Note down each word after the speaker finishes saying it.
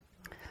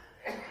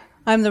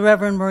I'm the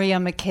Reverend Maria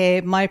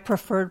McCabe. My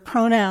preferred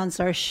pronouns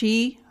are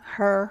she,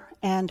 her,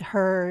 and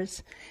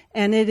hers,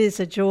 and it is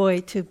a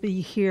joy to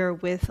be here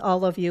with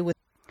all of you.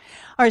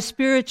 Our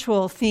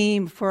spiritual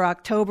theme for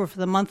October, for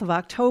the month of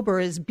October,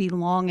 is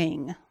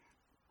belonging,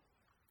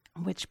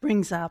 which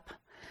brings up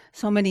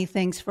so many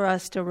things for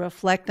us to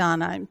reflect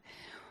on.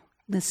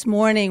 This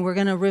morning, we're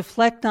going to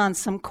reflect on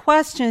some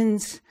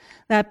questions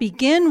that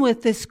begin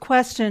with this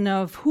question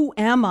of who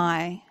am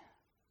I?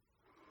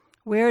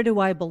 Where do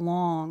I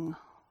belong?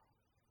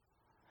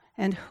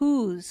 And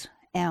whose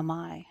am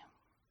I?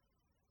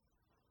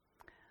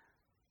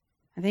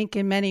 I think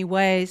in many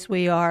ways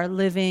we are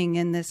living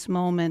in this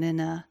moment in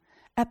an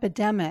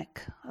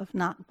epidemic of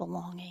not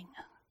belonging.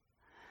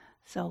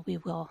 So we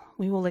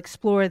will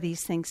explore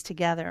these things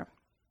together.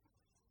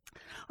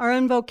 Our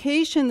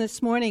invocation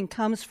this morning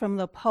comes from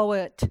the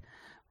poet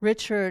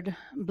Richard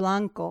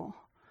Blanco,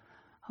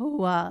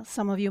 who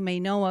some of you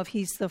may know of.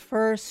 He's the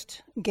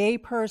first gay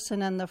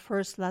person and the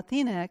first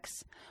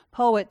Latinx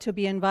poet to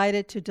be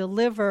invited to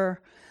deliver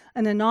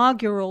an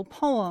inaugural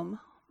poem,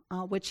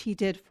 which he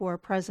did for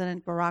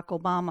President Barack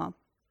Obama.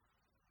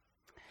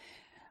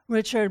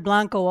 Richard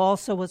Blanco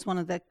also was one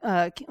of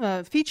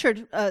the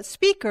featured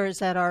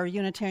speakers at our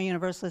Unitarian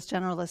Universalist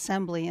General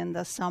Assembly in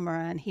the summer,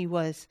 and he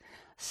was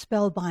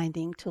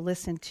spellbinding to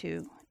listen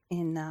to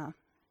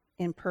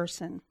in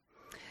person.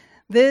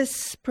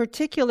 This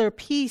particular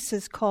piece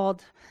is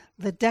called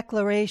The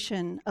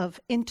Declaration of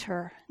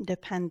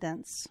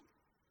Interdependence.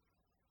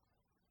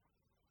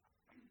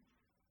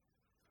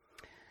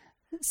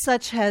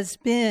 Such has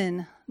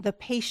been the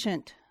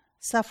patient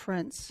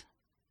sufferance.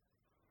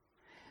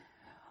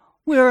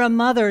 We're a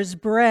mother's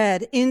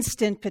bread,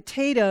 instant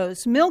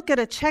potatoes, milk at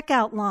a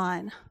checkout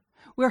line.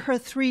 We're her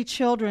 3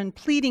 children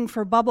pleading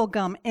for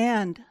bubblegum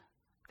and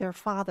their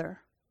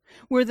father.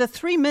 We're the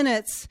 3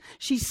 minutes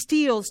she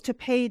steals to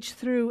page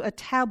through a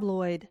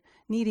tabloid,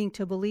 needing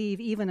to believe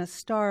even a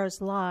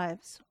star's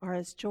lives are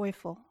as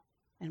joyful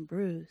and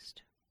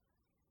bruised.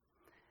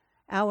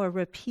 Our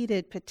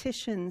repeated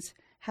petitions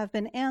have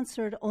been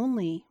answered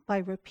only by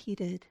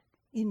repeated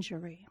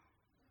injury.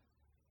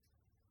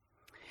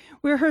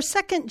 We're her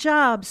second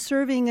job,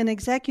 serving an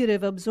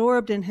executive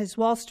absorbed in his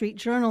Wall Street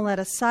Journal at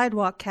a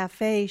sidewalk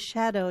cafe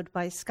shadowed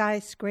by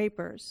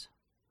skyscrapers.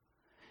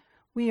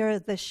 We are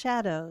the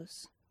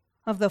shadows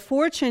of the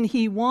fortune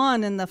he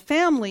won and the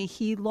family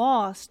he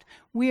lost.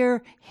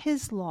 We're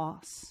his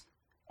loss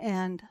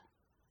and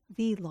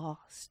the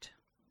lost.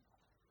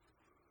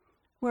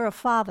 We're a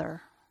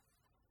father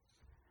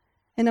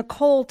in a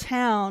coal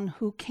town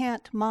who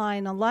can't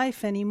mine a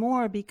life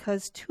anymore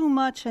because too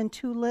much and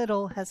too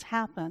little has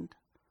happened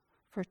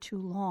for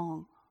too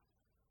long.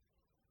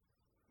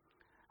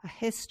 A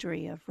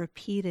history of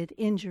repeated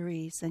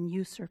injuries and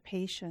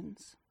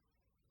usurpations.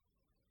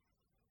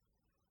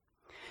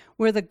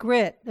 We're the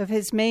grit of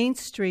his main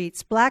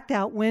streets, blacked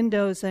out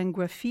windows and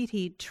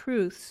graffitied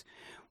truths.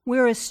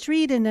 We're a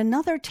street in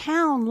another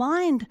town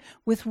lined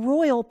with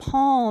royal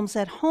palms,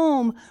 at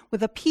home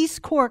with a Peace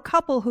Corps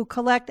couple who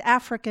collect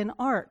African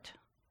art.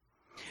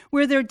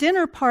 We're their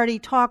dinner party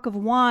talk of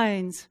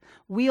wines,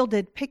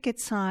 wielded picket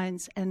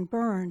signs, and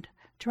burned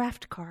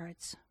draft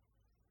cards.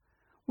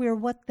 We're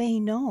what they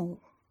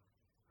know.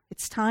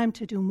 It's time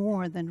to do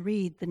more than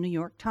read the New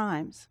York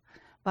Times,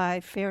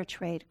 buy fair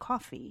trade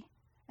coffee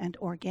and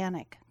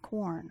organic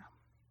corn.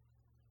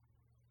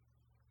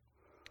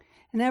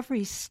 In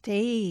every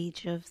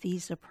stage of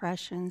these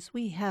oppressions,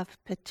 we have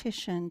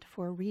petitioned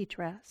for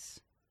redress.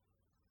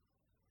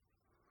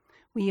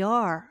 We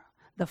are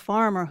the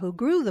farmer who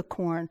grew the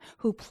corn,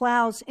 who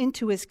plows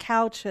into his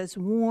couch as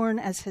worn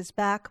as his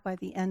back by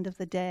the end of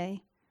the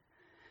day.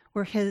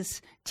 We're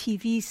his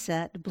TV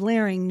set,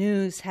 blaring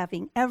news,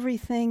 having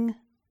everything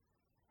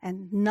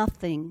and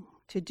nothing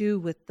to do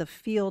with the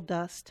field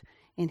dust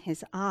in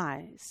his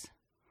eyes,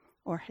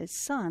 or his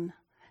son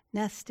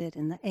nested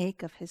in the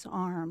ache of his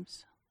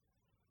arms.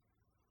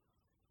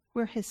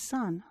 We're his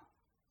son.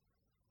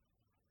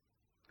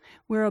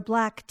 We're a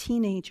black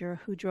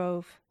teenager who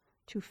drove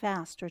too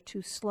fast or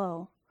too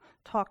slow,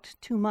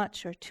 talked too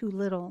much or too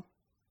little,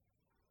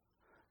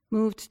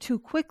 moved too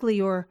quickly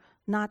or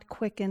not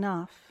quick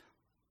enough.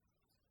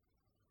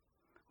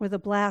 We're the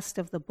blast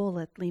of the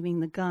bullet leaving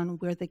the gun.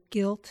 We're the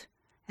guilt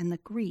and the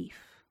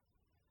grief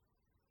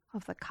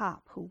of the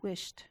cop who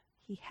wished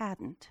he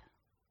hadn't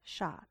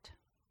shot.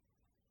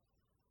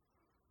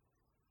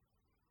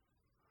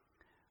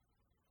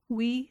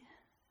 We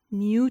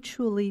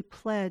mutually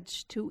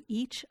pledge to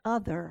each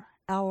other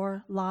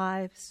our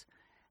lives,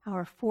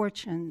 our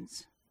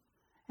fortunes,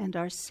 and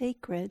our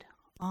sacred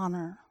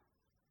honor.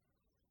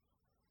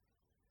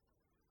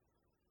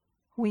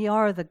 We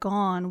are the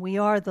gone. We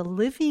are the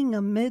living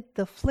amid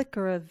the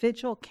flicker of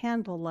vigil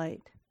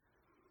candlelight.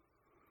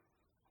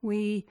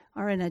 We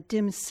are in a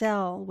dim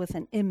cell with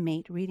an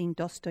inmate reading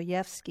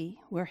Dostoevsky,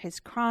 where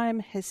his crime,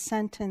 his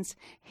sentence,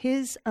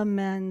 his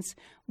amends,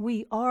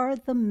 we are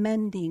the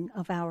mending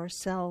of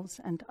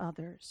ourselves and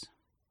others.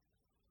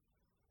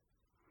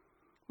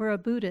 We're a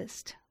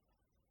Buddhist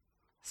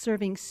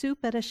serving soup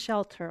at a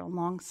shelter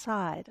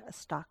alongside a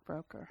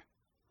stockbroker.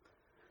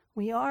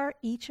 We are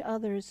each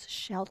other's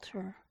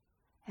shelter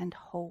and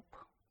hope.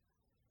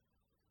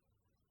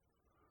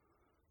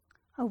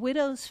 A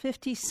widow's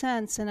 50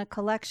 cents in a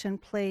collection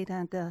plate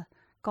and a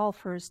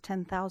golfer's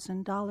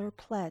 $10,000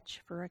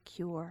 pledge for a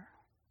cure.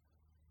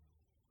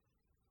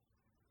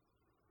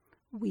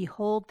 We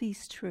hold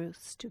these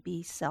truths to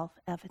be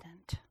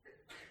self-evident.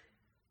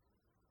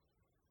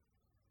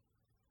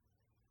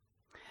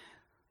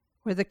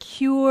 We're the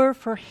cure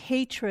for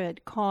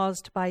hatred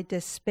caused by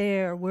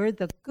despair. We're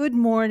the good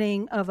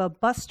morning of a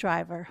bus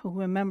driver who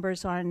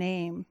remembers our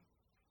name.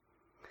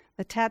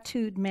 The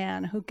tattooed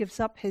man who gives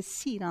up his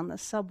seat on the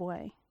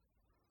subway.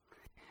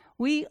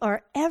 We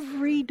are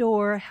every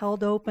door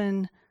held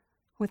open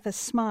with a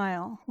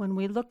smile when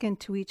we look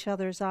into each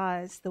other's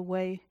eyes the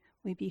way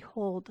we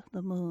behold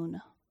the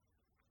moon.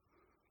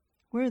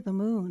 We're the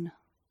moon.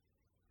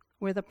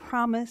 We're the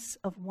promise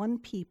of one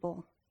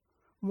people,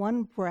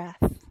 one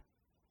breath,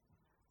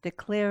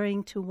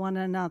 declaring to one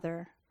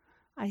another,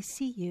 I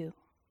see you.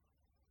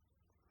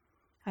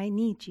 I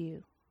need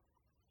you.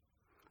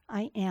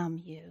 I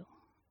am you.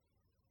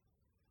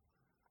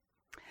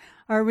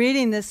 Our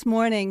reading this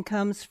morning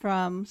comes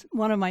from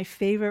one of my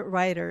favorite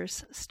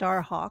writers,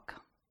 Starhawk.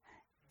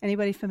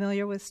 Anybody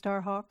familiar with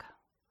Starhawk?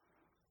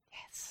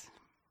 Yes.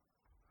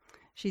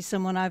 She's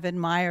someone I've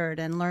admired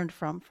and learned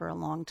from for a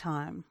long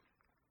time.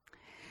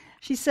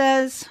 She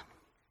says,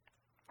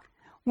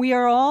 we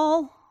are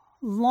all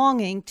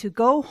longing to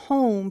go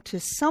home to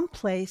some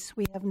place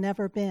we have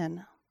never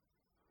been.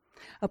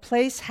 A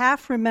place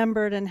half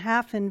remembered and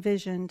half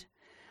envisioned,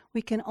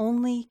 we can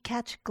only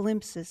catch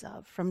glimpses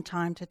of from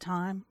time to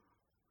time.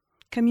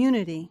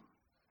 Community.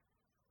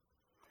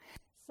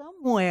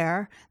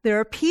 Somewhere there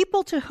are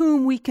people to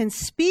whom we can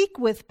speak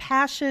with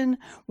passion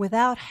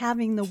without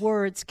having the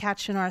words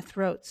catch in our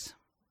throats.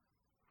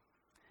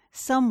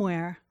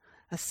 Somewhere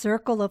a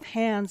circle of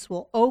hands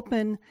will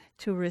open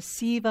to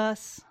receive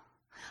us.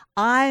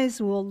 Eyes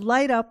will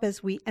light up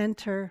as we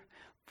enter.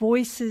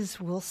 Voices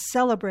will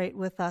celebrate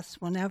with us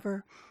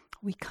whenever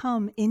we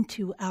come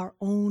into our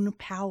own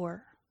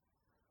power.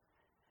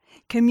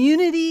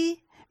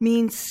 Community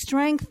means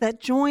strength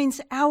that joins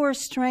our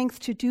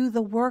strength to do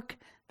the work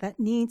that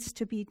needs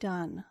to be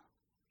done.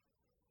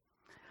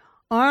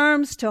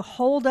 Arms to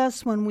hold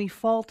us when we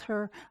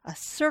falter, a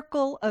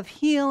circle of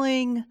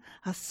healing,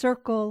 a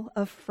circle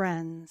of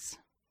friends,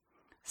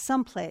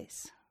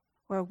 someplace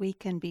where we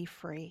can be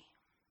free.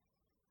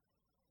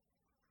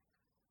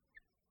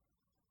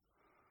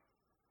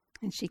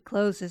 And she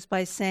closes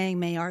by saying,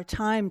 may our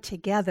time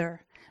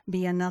together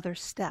be another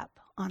step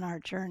on our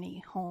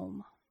journey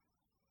home.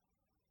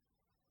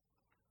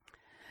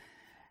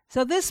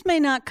 So this may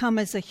not come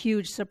as a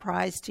huge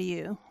surprise to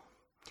you,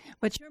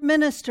 but your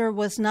minister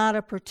was not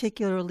a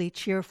particularly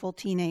cheerful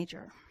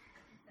teenager.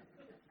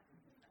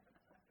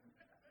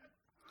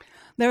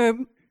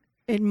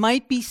 It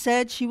might be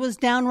said she was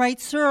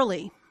downright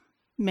surly,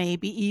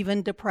 maybe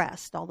even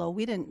depressed, although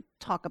we didn't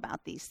talk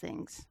about these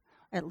things,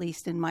 at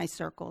least in my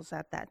circles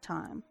at that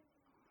time.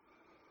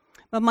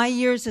 But my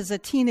years as a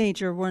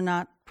teenager were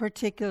not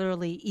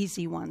particularly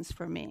easy ones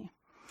for me.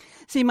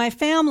 See, my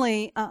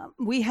family,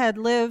 we had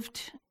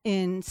lived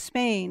in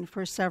Spain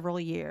for several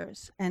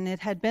years, and it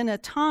had been a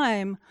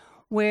time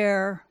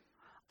where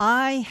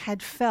I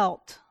had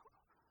felt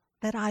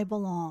that I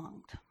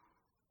belonged.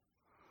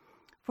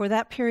 For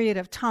that period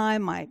of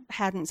time, I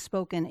hadn't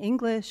spoken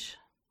English.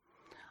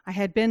 I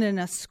had been in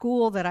a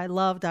school that I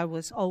loved. I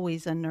was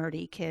always a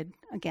nerdy kid.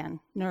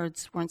 Again,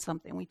 nerds weren't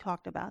something we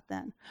talked about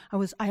then.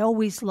 I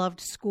always loved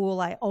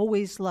school. I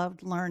always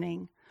loved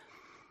learning.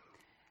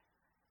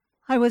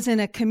 I was in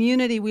a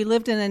community. We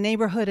lived in a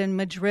neighborhood in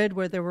Madrid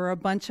where there were a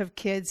bunch of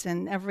kids,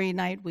 and every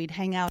night we'd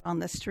hang out on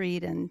the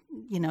street and,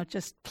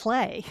 just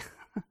play.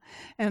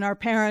 And our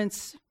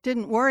parents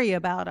didn't worry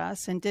about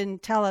us and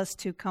didn't tell us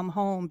to come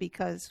home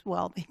because,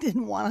 well, they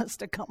didn't want us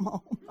to come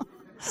home.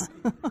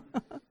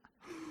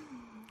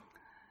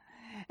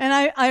 And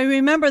I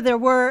remember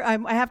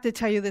I have to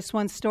tell you this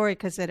one story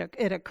because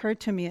it occurred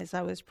to me as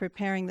I was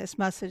preparing this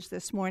message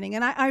this morning.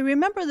 And I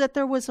remember that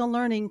there was a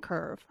learning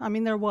curve. I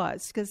mean, there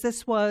was, because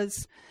this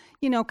was,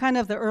 kind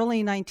of the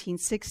early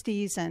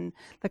 1960s, and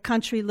the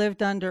country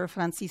lived under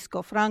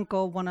Francisco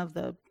Franco, one of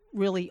the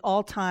really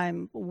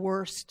all-time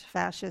worst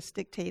fascist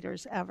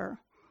dictators ever.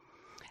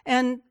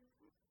 And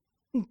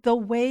the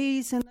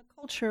ways and the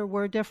culture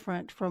were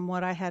different from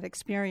what I had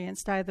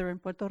experienced either in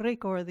Puerto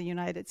Rico or the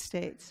United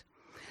States.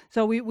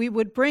 So we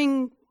would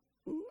bring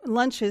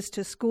lunches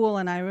to school,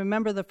 and I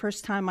remember the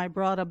first time I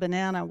brought a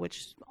banana, which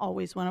is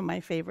always one of my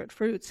favorite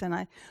fruits, and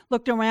I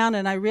looked around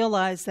and I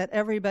realized that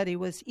everybody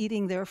was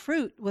eating their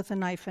fruit with a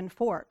knife and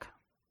fork.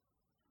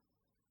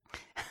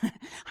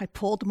 I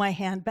pulled my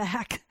hand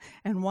back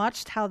and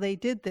watched how they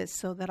did this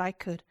so that I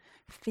could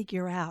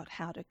figure out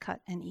how to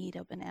cut and eat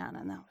a banana,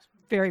 and I was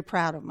very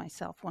proud of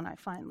myself when I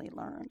finally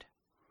learned.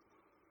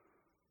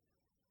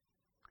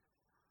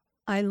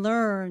 I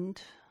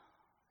learned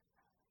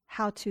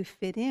how to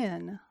fit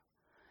in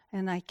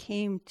and I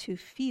came to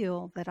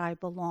feel that I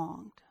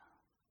belonged.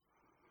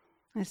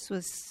 This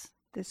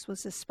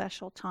was a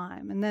special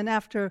time. And then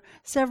after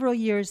several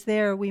years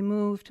there, we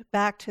moved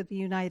back to the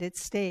United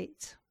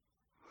States.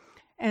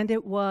 And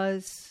it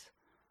was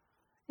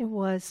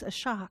a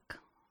shock.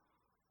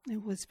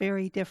 It was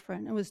very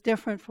different. It was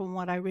different from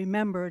what I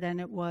remembered,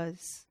 and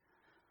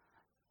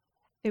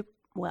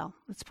well,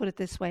 let's put it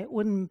this way. It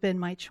wouldn't have been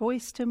my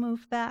choice to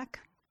move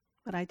back,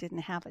 but I didn't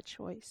have a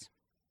choice.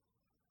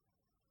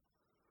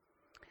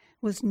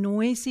 It was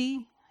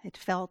noisy. It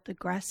felt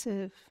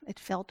aggressive. It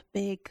felt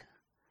big.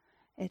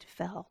 It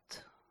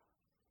felt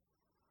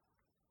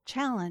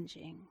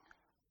challenging.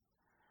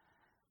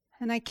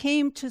 And I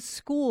came to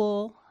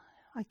school.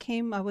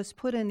 I was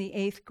put in the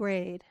 8th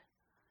grade,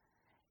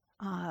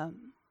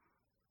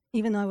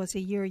 even though I was a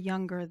year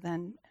younger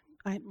than,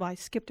 I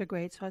skipped a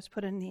grade, so I was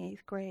put in the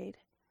 8th grade.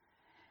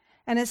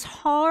 And as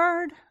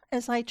hard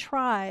as I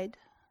tried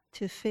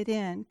to fit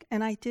in,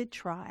 and I did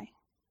try,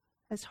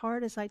 as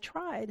hard as I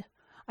tried,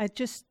 I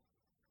just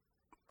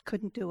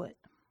couldn't do it.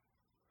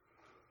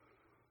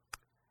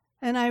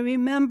 And I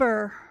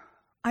remember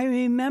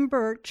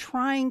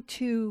trying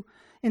to,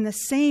 in the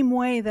same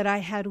way that I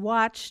had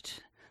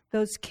watched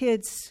those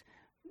kids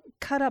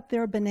cut up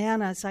their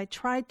bananas, I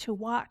tried to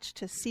watch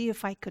to see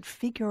if I could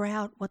figure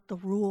out what the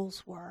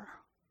rules were,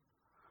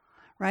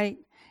 right?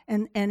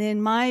 And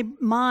in my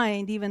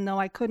mind, even though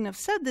I couldn't have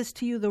said this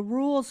to you, the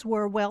rules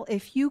were, well,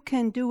 if you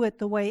can do it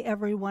the way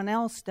everyone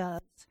else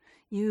does,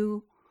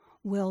 you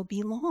will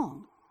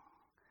belong.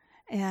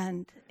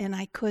 And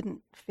I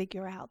couldn't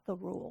figure out the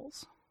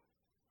rules.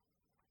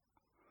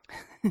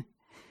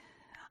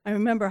 I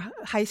remember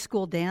high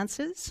school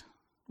dances,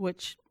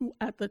 which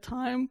at the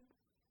time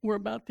were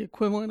about the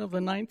equivalent of the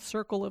 9th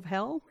circle of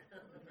hell.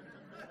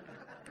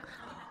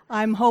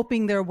 I'm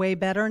hoping they're way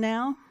better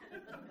now.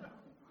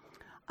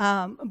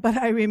 But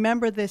I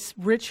remember this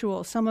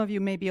ritual. Some of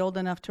you may be old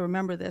enough to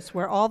remember this,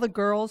 where all the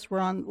girls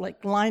were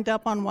lined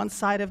up on one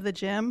side of the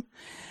gym,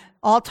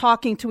 all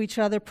talking to each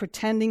other,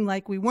 pretending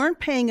like we weren't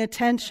paying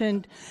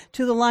attention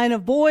to the line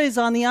of boys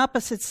on the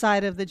opposite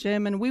side of the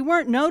gym, and we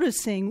weren't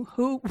noticing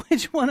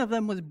which one of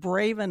them was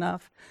brave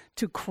enough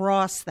to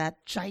cross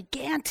that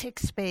gigantic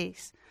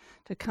space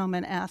to come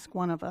and ask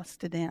one of us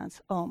to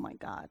dance. Oh my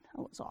God,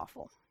 that was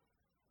awful.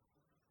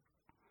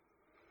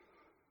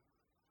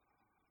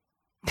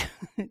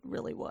 It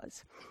really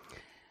was.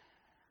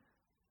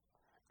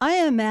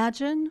 I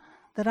imagine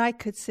that I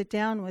could sit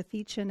down with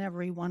each and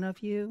every one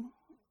of you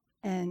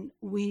and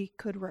we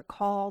could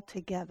recall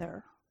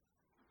together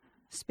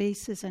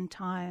spaces and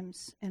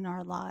times in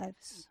our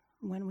lives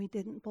when we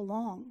didn't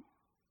belong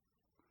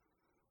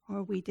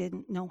or we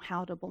didn't know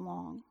how to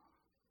belong.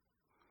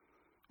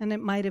 And it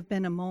might have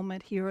been a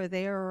moment here or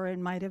there, or it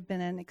might have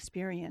been an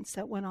experience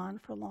that went on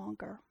for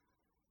longer.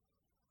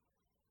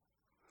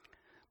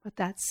 But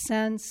that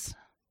sense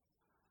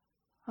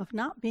of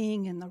not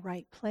being in the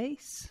right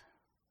place,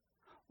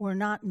 or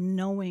not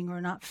knowing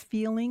or not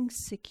feeling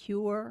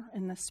secure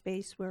in the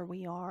space where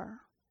we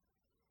are,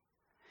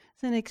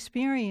 it's an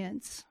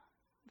experience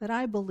that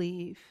I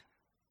believe,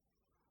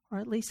 or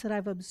at least that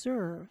I've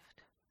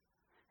observed,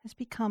 is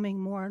becoming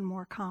more and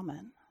more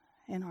common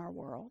in our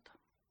world.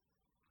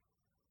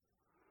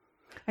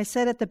 I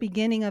said at the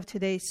beginning of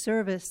today's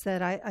service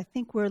that I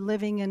think we're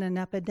living in an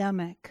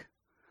epidemic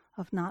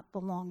of not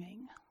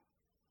belonging.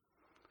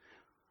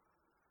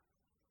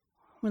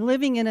 We're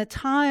living in a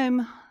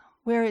time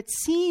where it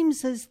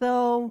seems as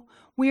though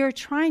we are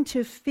trying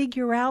to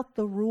figure out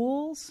the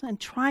rules and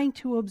trying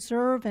to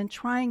observe and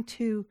trying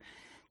to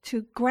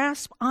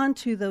grasp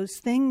onto those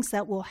things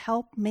that will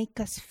help make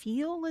us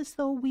feel as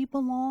though we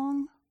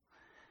belong.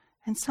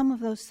 And some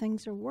of those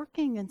things are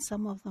working and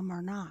some of them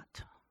are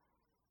not.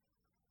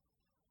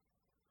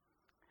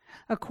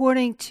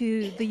 According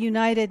to the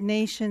United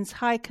Nations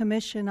High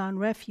Commission on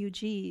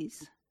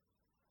Refugees,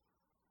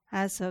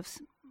 as of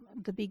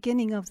the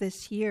beginning of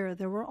this year,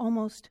 there were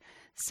almost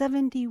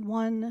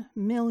 71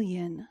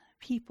 million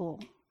people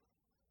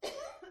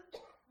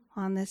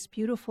on this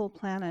beautiful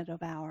planet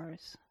of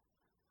ours.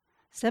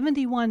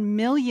 71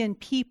 million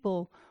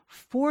people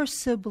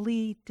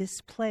forcibly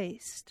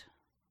displaced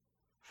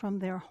from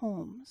their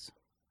homes.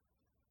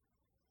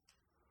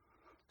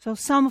 So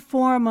some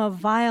form of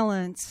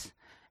violence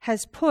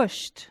has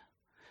pushed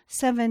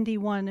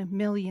 71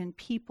 million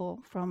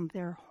people from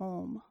their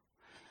home.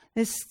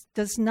 This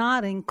does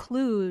not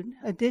include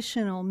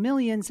additional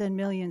millions and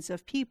millions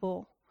of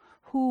people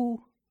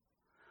who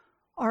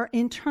are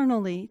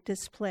internally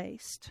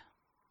displaced.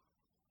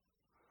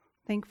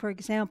 Think, for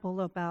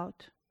example,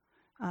 about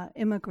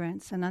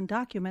immigrants and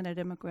undocumented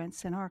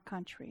immigrants in our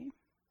country,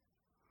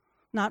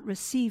 not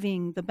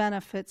receiving the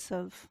benefits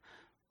of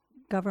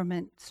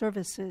government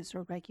services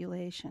or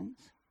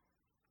regulations.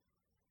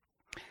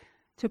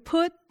 To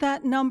put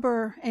that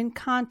number in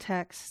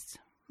context,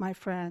 my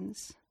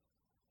friends,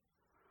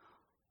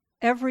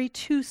 every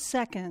 2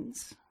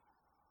 seconds,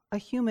 a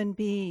human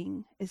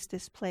being is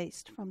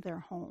displaced from their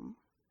home.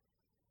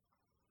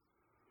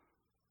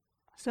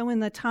 So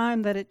in the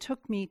time that it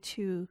took me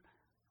to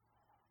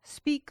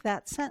speak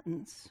that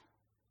sentence,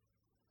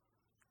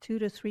 2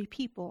 to 3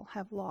 people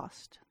have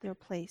lost their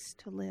place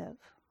to live.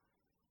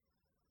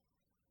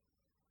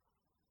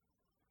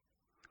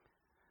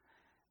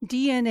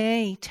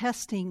 DNA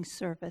testing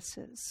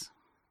services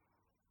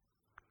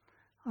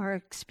are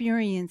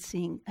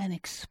experiencing an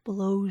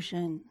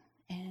explosion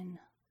in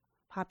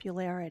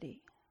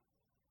popularity.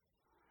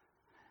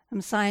 Some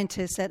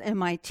scientists at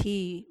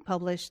MIT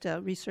published a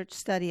research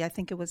study, I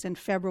think it was in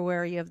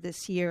February of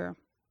this year.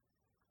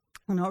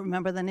 I don't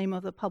remember the name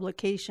of the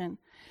publication.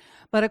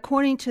 But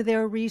according to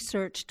their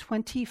research,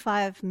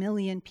 25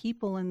 million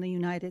people in the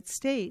United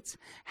States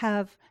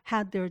have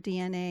had their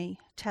DNA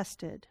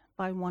tested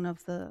by one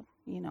of the,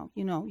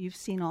 you've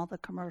seen all the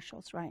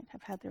commercials, right?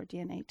 Have had their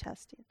DNA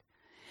tested.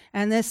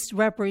 And this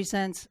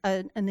represents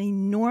an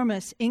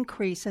enormous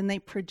increase, and they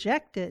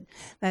projected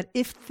that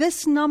if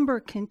this number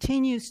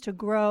continues to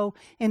grow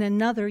in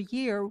another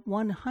year,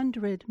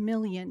 100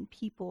 million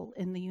people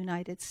in the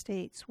United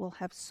States will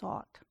have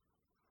sought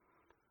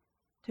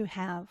to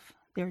have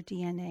their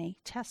DNA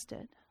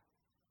tested.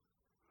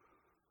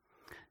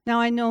 Now,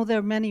 I know there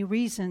are many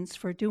reasons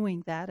for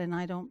doing that, and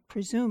I don't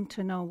presume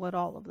to know what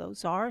all of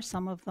those are.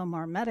 Some of them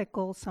are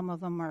medical, some of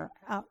them are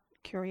out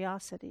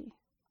curiosity.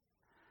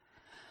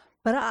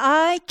 But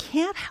I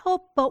can't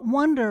help but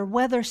wonder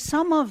whether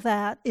some of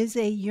that is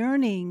a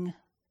yearning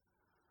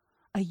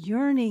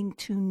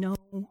to know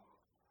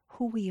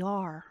who we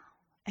are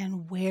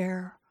and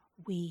where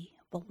we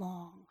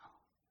belong.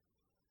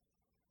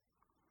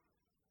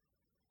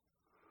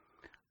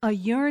 A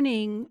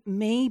yearning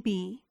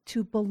maybe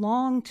to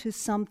belong to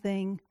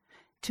something,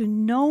 to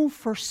know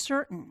for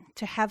certain,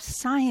 to have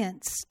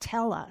science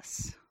tell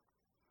us,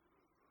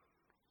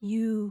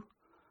 you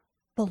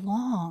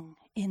belong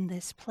in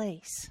this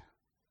place,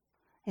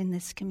 in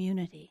this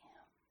community.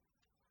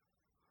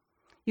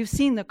 You've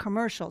seen the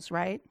commercials,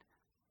 right?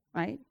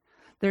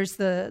 There's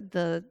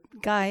the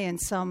guy in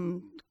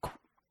some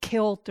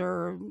kilt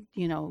or,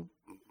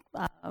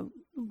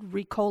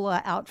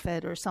 Ricola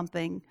outfit or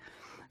something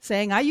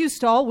saying, I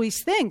used to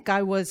always think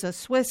I was a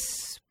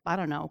Swiss,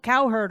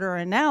 cow herder,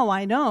 and now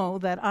I know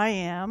that I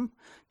am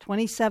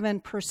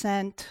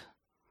 27%,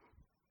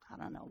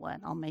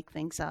 I'll make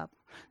things up,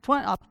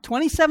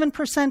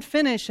 27%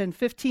 Finnish and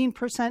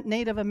 15%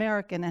 Native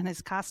American, and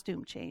his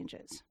costume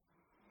changes,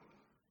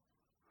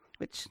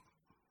 which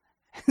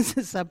is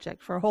a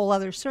subject for a whole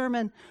other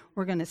sermon.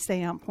 We're going to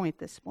stay on point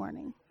this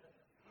morning.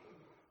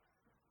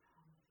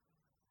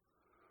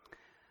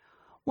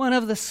 One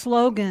of the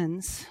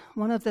slogans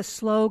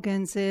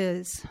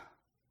is,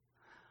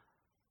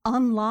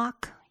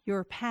 unlock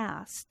your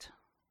past,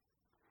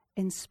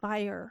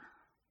 inspire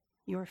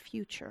your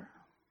future.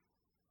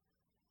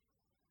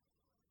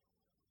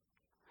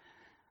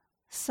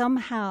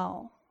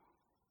 Somehow,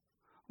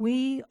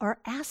 we are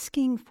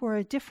asking for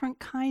a different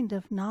kind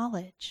of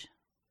knowledge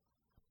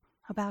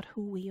about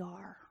who we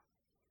are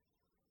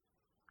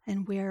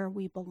and where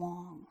we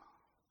belong.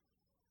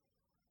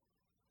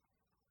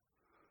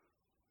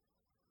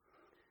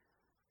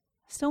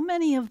 So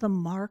many of the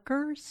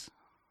markers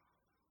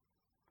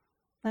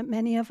that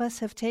many of us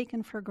have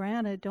taken for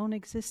granted don't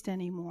exist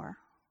anymore.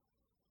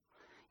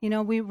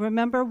 We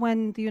remember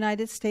when the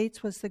United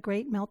States was the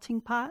great melting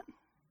pot?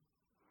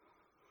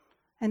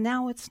 And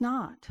now it's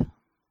not,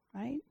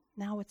 right?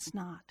 Now it's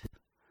not.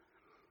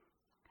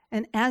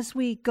 And as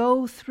we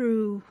go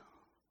through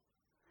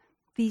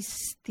these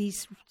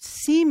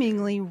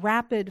seemingly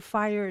rapid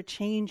fire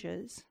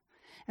changes,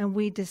 and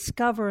we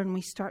discover and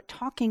we start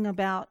talking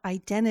about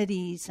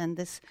identities and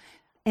this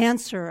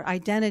answer,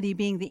 identity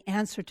being the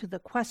answer to the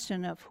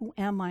question of who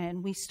am I,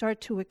 and we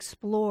start to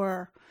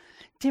explore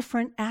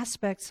different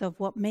aspects of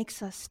what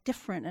makes us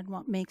different and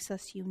what makes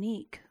us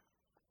unique.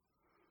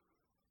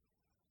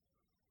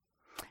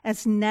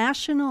 As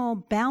national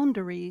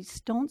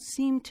boundaries don't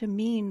seem to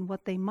mean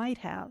what they might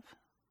have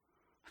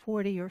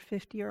 40 or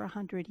 50 or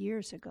 100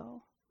 years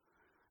ago.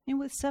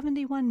 With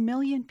 71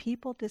 million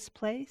people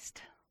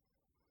displaced,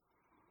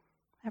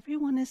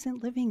 everyone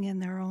isn't living in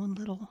their own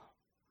little,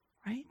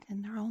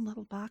 in their own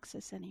little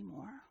boxes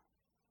anymore.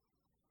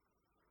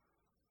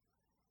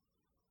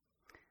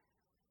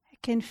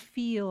 It can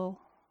feel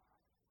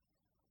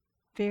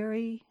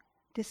very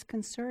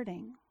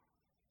disconcerting.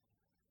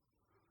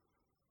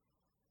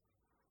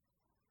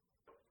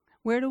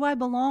 Where do I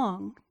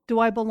belong? Do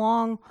I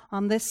belong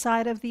on this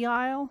side of the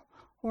aisle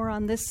or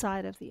on this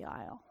side of the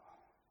aisle?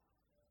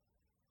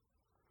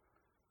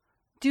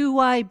 Do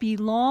I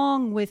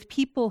belong with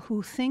people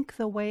who think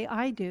the way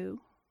I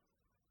do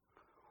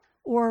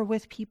or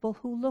with people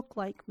who look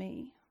like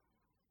me?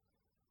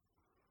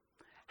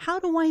 How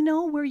do I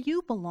know where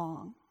you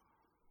belong?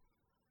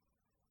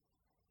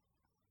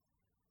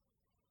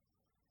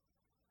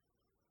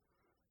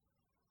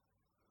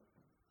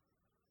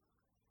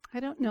 I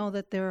don't know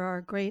that there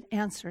are great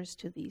answers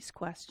to these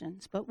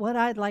questions, but what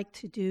I'd like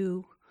to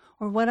do,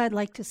 or what I'd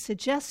like to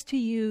suggest to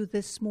you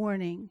this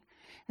morning,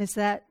 is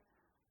that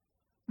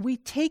we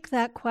take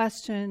that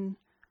question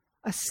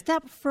a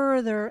step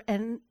further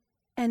and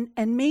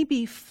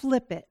maybe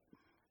flip it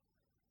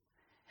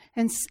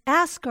and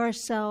ask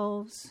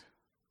ourselves,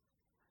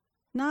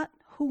 not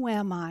who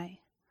am I,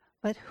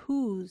 but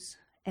whose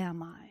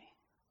am I?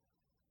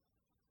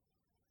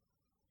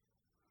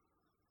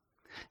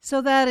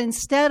 So that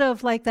instead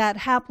of like that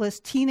hapless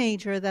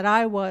teenager that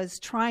I was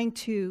trying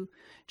to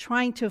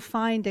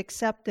find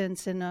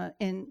acceptance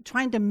in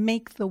trying to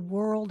make the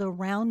world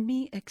around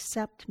me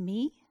accept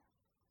me,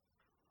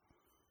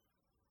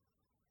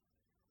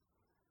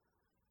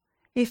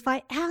 if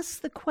I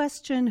ask the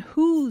question,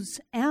 whose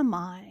am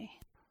I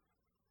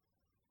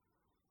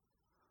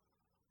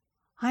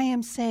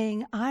am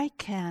saying I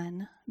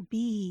can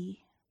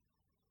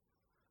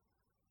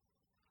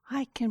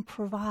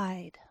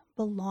provide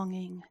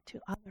belonging to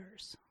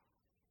others.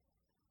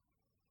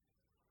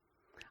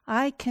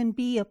 I can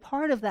be a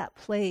part of that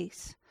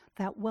place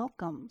that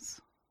welcomes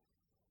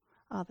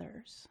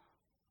others.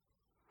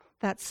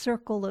 That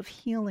circle of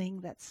healing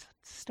that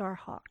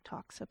Starhawk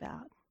talks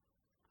about.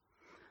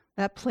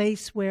 That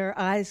place where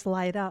eyes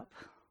light up.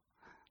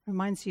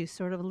 Reminds you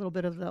sort of a little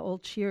bit of the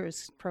old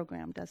Cheers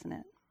program, doesn't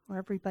it? Where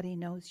everybody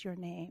knows your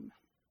name.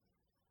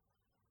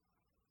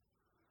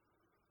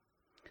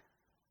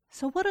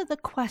 So what are the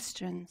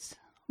questions?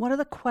 What are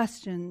the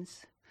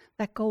questions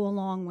that go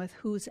along with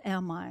whose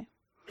am I?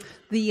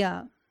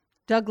 The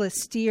Douglas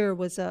Steere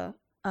was a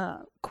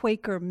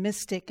Quaker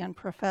mystic and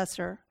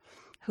professor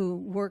who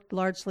worked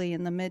largely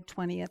in the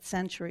mid-20th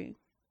century.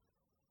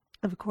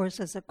 Of course,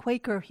 as a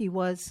Quaker, he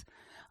was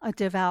a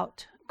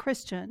devout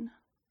Christian.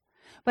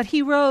 But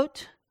he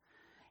wrote,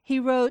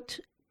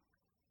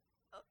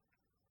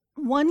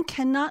 one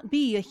cannot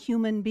be a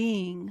human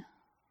being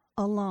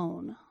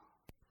alone.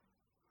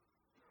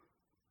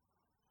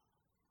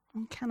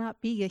 One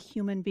cannot be a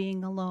human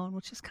being alone,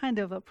 which is kind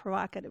of a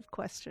provocative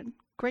question.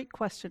 Great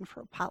question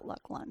for a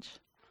potluck lunch.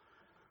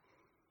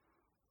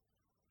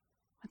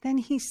 But then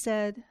he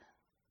said,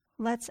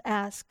 let's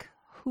ask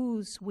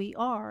whose we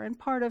are. And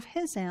part of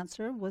his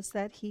answer was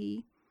that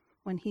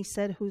when he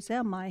said, whose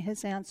am I,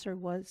 his answer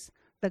was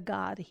the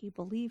God he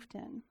believed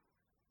in.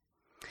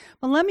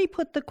 But let me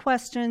put the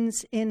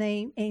questions in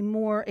a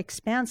more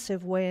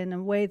expansive way, in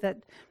a way that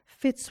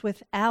fits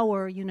with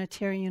our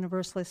Unitarian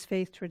Universalist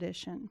faith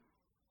tradition.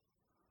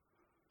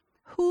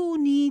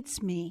 Who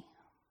needs me?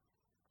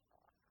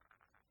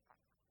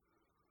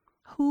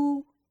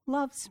 Who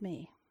loves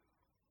me?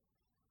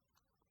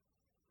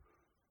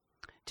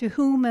 To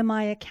whom am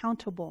I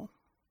accountable?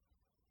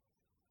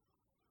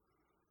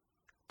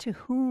 To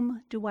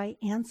whom do I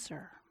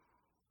answer?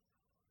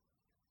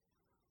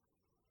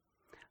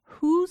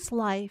 Whose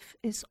life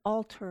is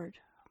altered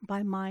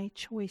by my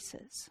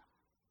choices?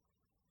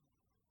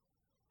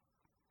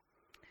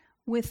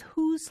 With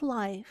whose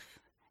life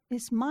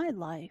is my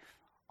life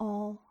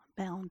all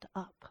bound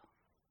up?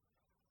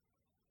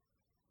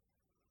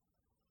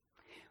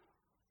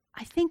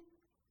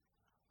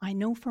 I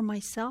know for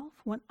myself,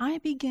 when I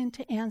begin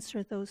to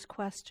answer those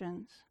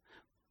questions,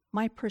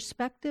 my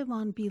perspective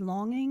on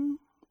belonging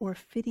or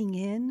fitting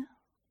in,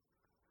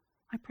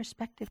 my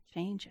perspective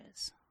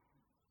changes.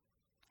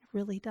 It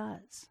really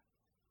does.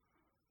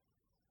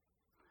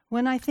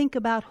 When I think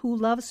about who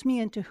loves me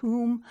and to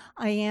whom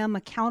I am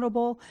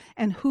accountable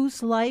and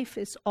whose life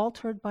is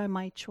altered by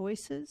my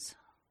choices,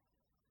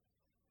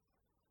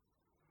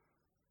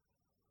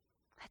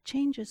 that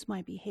changes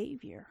my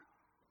behavior.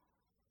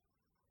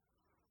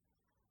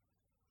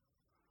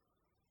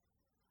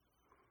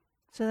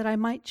 So that I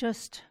might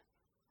just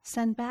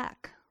send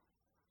back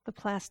the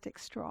plastic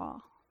straw.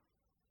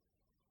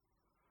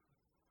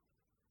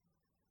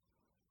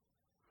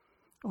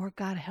 Or,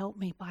 God help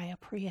me, buy a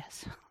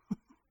Prius.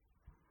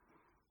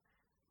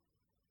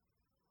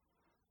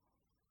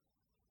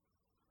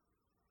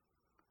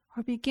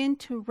 Or begin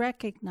to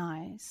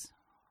recognize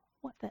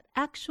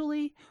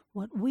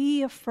what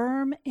we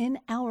affirm in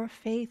our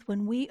faith,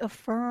 when we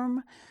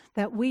affirm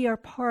that we are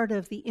part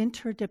of the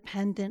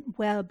interdependent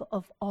web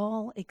of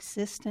all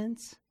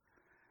existence,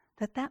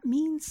 that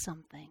means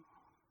something.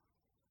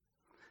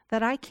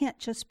 That I can't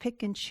just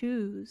pick and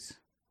choose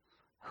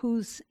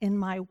who's in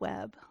my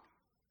web.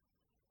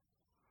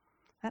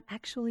 That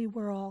actually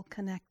we're all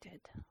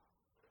connected.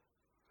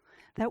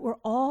 That we're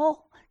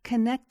all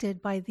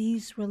connected by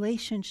these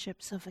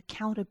relationships of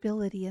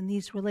accountability and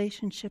these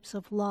relationships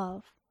of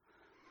love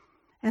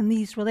and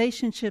these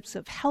relationships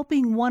of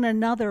helping one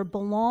another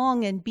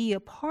belong and be a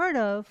part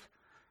of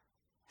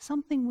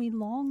something we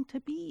long to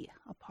be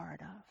a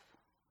part of.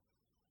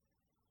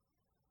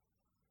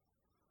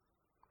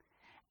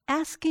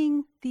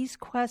 Asking these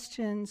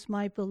questions,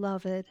 my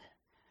beloved,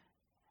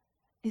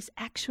 is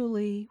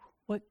actually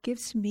what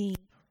gives me,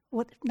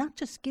 what not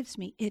just gives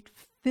me, it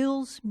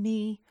fills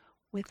me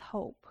with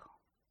hope.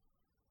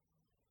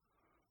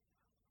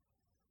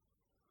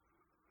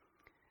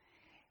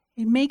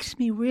 It makes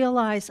me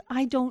realize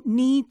I don't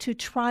need to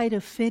try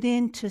to fit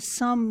into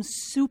some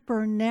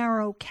super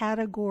narrow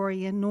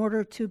category in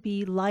order to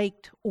be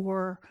liked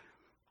or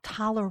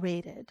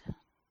tolerated.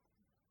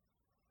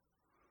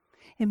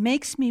 It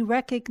makes me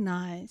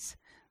recognize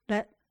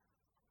that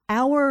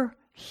our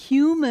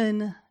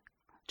human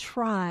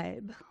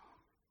tribe,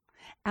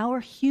 our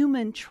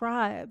human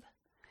tribe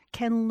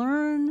can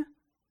learn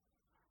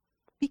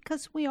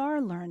because we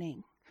are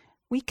learning.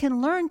 We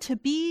can learn to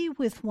be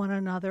with one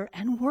another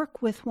and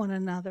work with one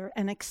another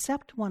and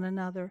accept one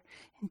another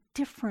in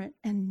different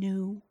and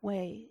new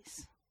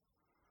ways.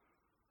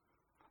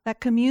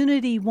 That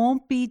community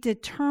won't be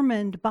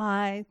determined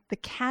by the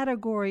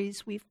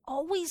categories we've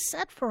always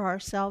set for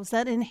ourselves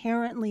that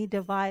inherently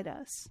divide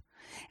us,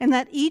 and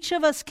that each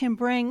of us can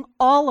bring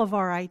all of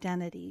our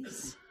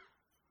identities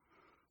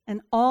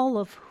and all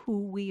of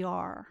who we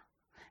are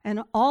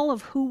and all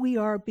of who we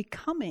are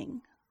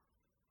becoming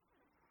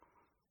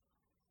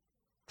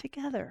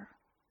together.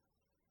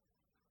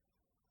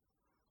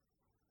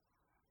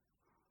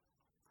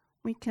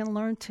 We can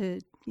learn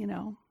to,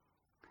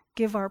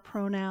 give our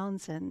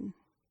pronouns and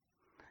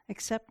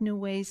accept new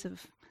ways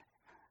of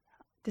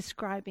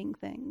describing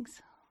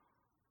things.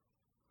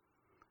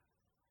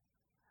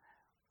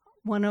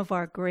 One of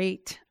our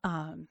great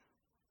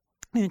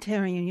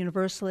Unitarian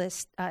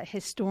Universalist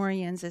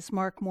historians is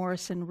Mark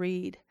Morrison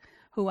Reed,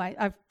 who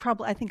I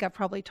think I've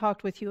probably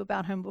talked with you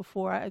about him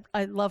before.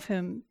 I love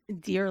him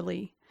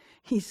dearly.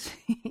 He's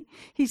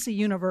a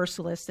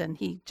universalist, and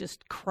he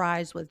just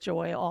cries with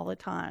joy all the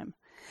time.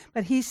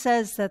 But he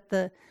says that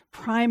the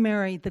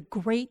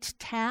great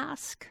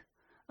task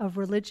of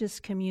religious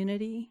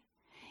community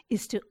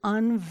is to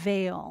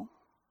unveil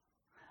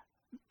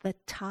the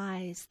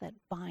ties that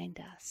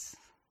bind us.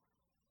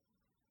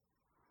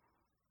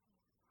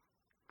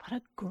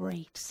 What a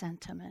great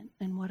sentiment,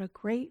 and what a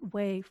great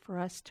way for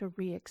us to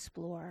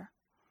re-explore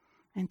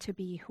and to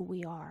be who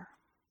we are.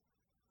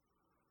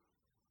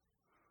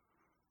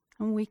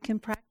 And we can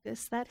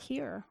practice that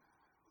here.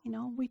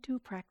 We do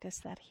practice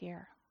that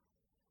here.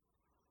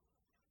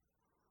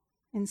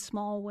 In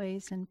small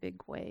ways and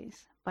big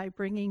ways. By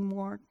bringing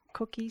more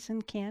cookies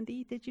and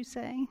candy, did you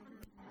say?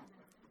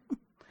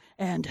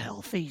 And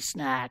healthy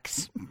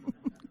snacks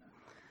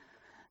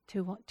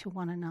to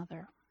one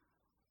another.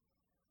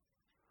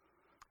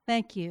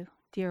 Thank you,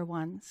 dear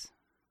ones.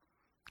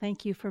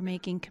 Thank you for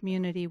making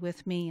community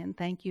with me, and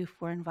thank you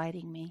for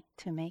inviting me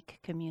to make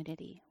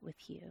community with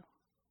you.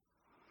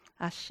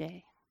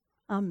 Ashe,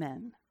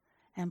 Amen,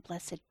 and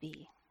blessed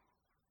be.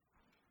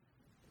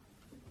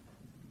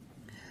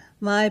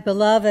 My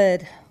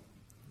beloved,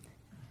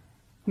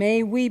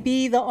 may we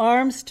be the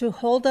arms to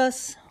hold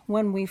us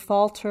when we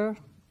falter.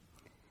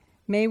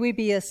 May we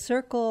be a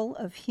circle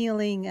of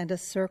healing and a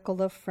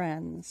circle of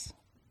friends.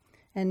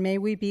 And may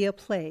we be a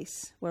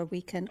place where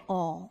we can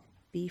all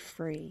be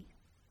free.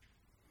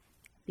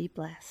 Be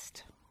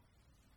blessed.